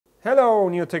Hello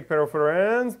new tech pro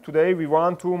friends, today we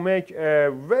want to make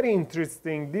a very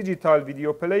interesting digital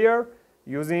video player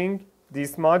using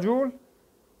this module,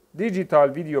 digital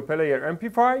video player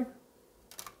mp5,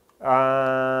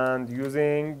 and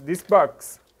using this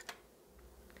box.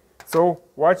 So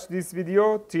watch this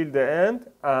video till the end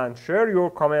and share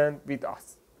your comment with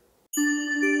us.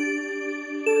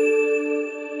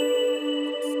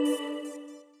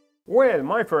 Well,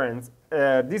 my friends,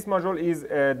 this module is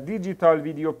a digital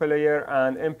video player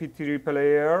and mp3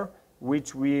 player,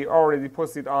 which we already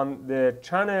posted on the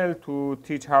channel to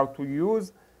teach how to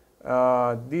use.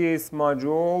 This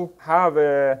module have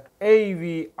a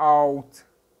AV out.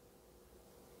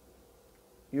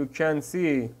 You can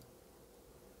see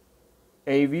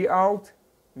AV out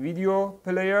video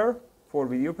player for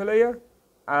video player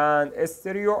and a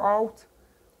stereo out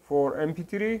for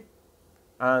mp3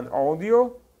 and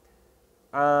audio,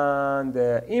 and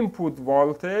input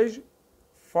voltage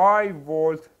 5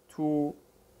 volt to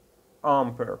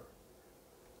ampere.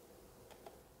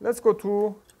 Let's go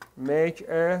to make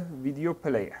a video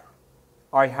player.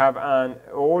 I have an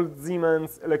old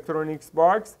Siemens electronics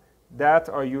box that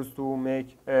I used to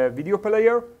make a video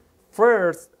player.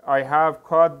 First, I have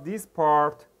cut this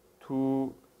part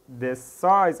to the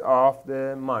size of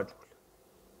the module,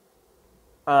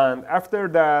 and after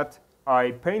that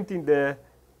I painted the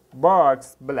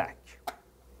box black.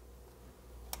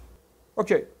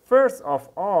 Okay, first of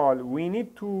all, we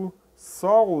need to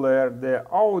solder the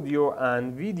audio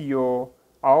and video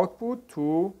output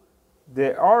to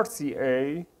the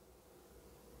RCA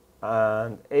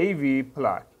and AV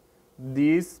plug.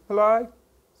 This plug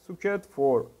socket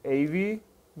for AV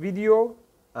video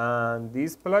and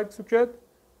this plug socket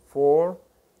for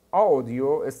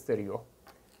audio stereo.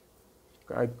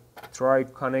 I try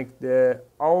connect the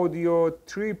audio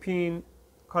 3-pin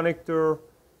connector.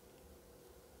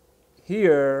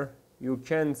 Here you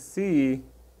can see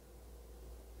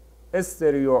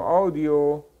stereo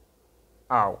audio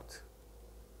out.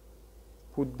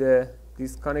 Put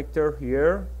this connector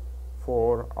here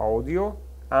for audio,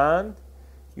 and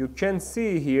you can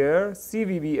see here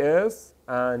CVBS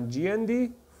and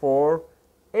GND for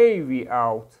AV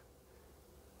out,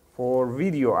 for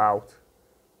video out.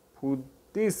 Put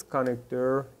this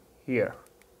connector here.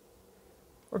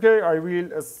 Okay, I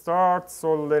will start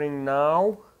soldering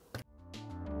now.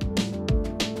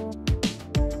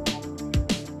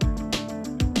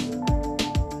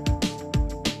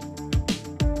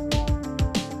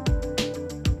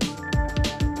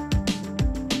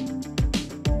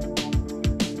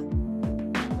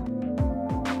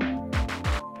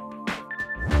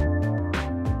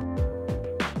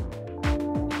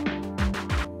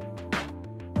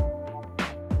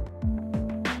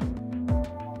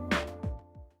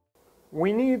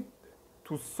 We need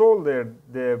to solder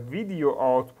the video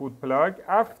output plug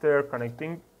after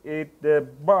connecting it the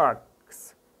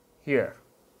box here.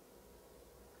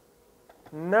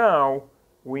 Now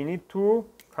we need to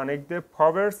connect the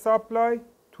power supply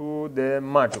to the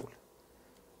module.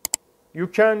 You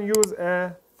can use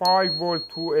a 5 volt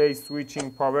 2A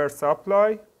switching power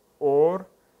supply, or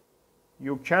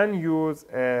you can use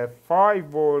a 5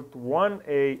 volt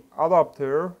 1A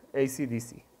adapter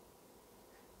AC/DC.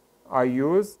 I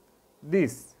use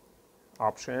this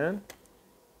option,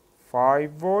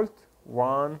 5 volt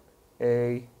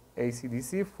 1A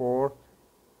AC/DC for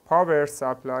power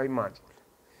supply module.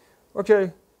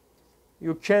 Okay,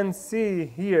 you can see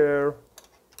here,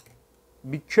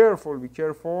 be careful,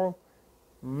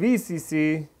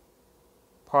 VCC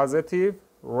positive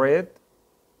red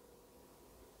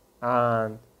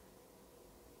and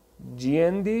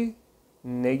GND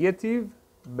negative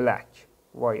black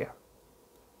wire.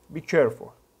 Be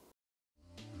careful.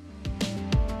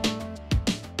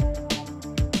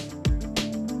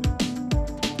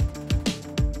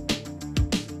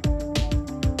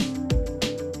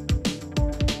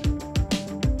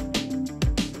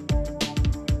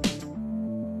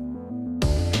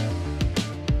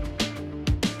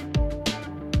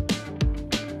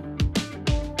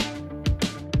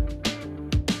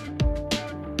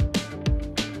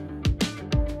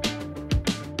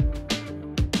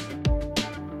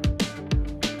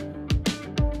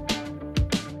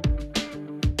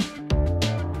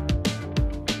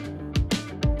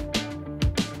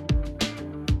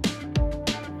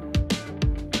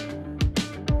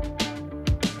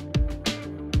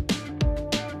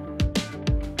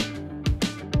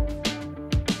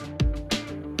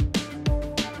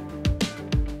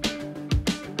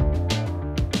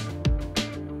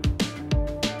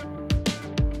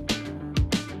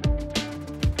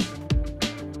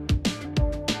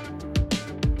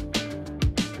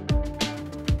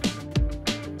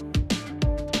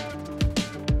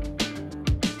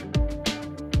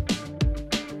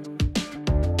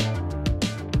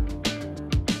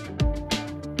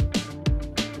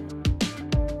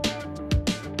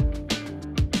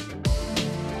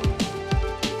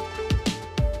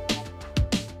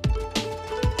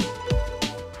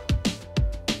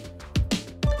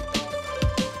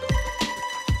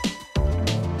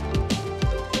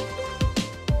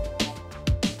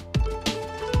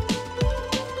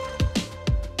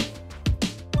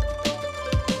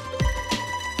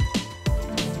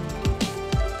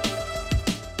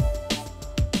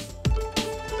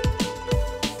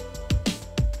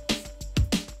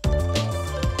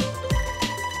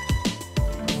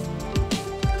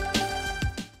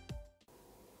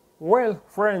 Well,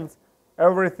 friends,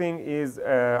 everything is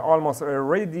almost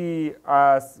ready.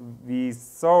 As we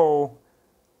saw,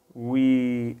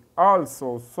 we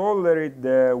also soldered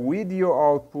the video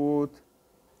output.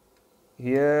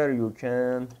 Here you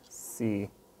can see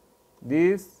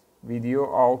this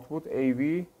video output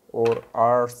AV or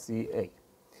RCA.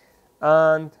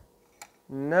 And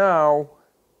now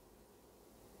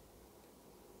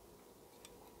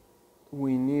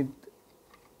we need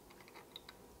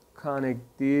connect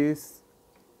this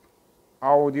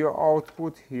audio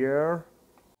output here.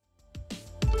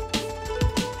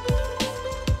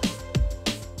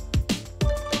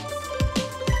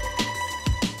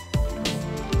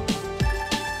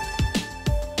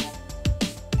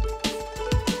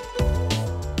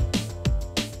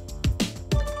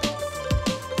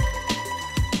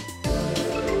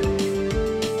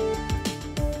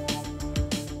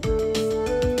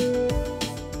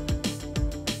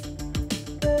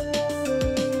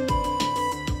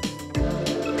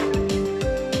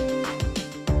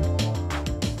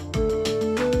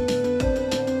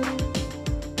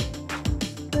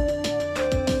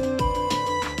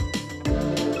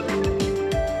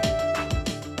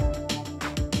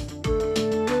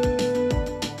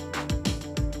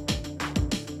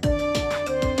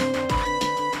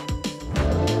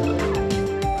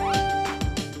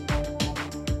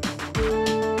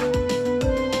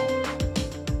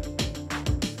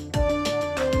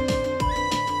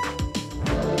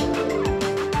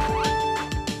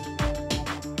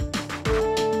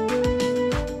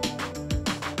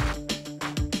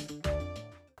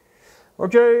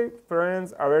 Okay,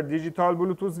 friends, our digital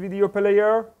Bluetooth video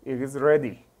player is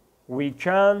ready. We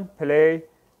can play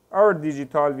our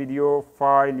digital video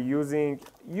file using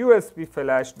USB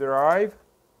flash drive.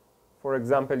 For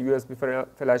example, USB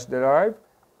flash drive.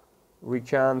 We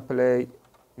can play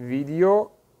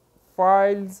video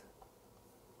files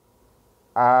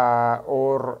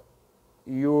or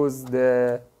use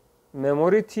the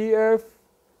memory TF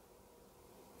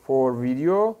for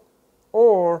video,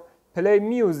 or play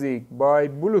music by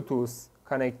Bluetooth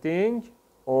connecting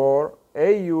or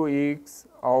AUX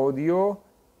audio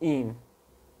in.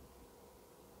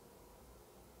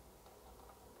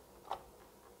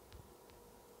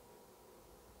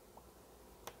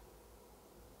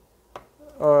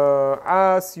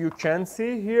 As you can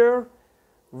see here,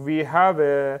 we have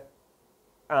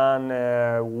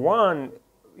one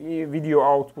video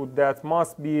output that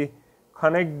must be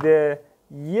connect the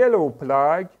yellow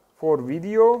plug for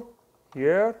video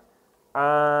here,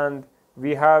 and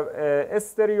we have a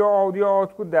stereo audio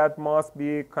output that must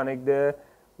be connect the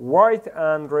white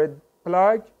and red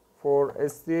plug for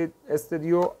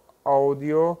stereo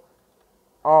audio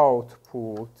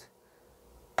output.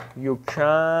 You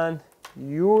can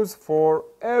use for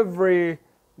every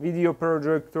video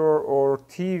projector or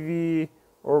TV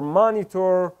or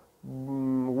monitor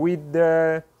with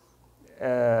the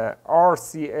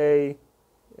RCA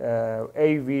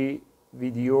AV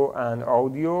video and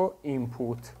audio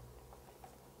input.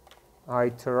 I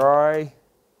try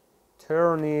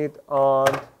turn it on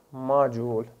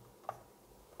module.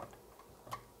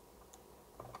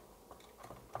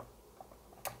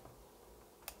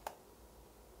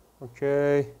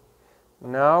 Okay,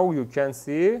 now you can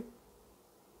see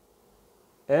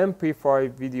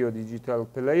mp5 video digital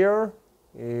player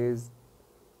is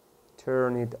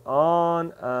turn it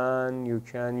on, and you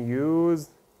can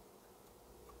use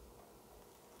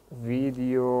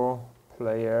video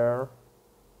player,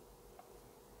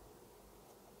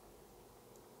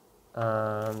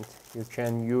 and you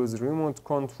can use remote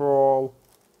control.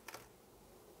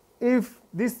 If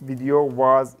this video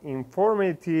was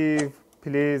informative,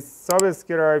 please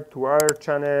subscribe to our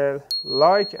channel,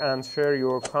 like and share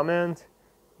your comment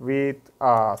with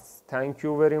us. Thank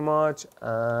you very much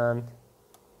and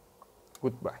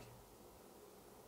goodbye.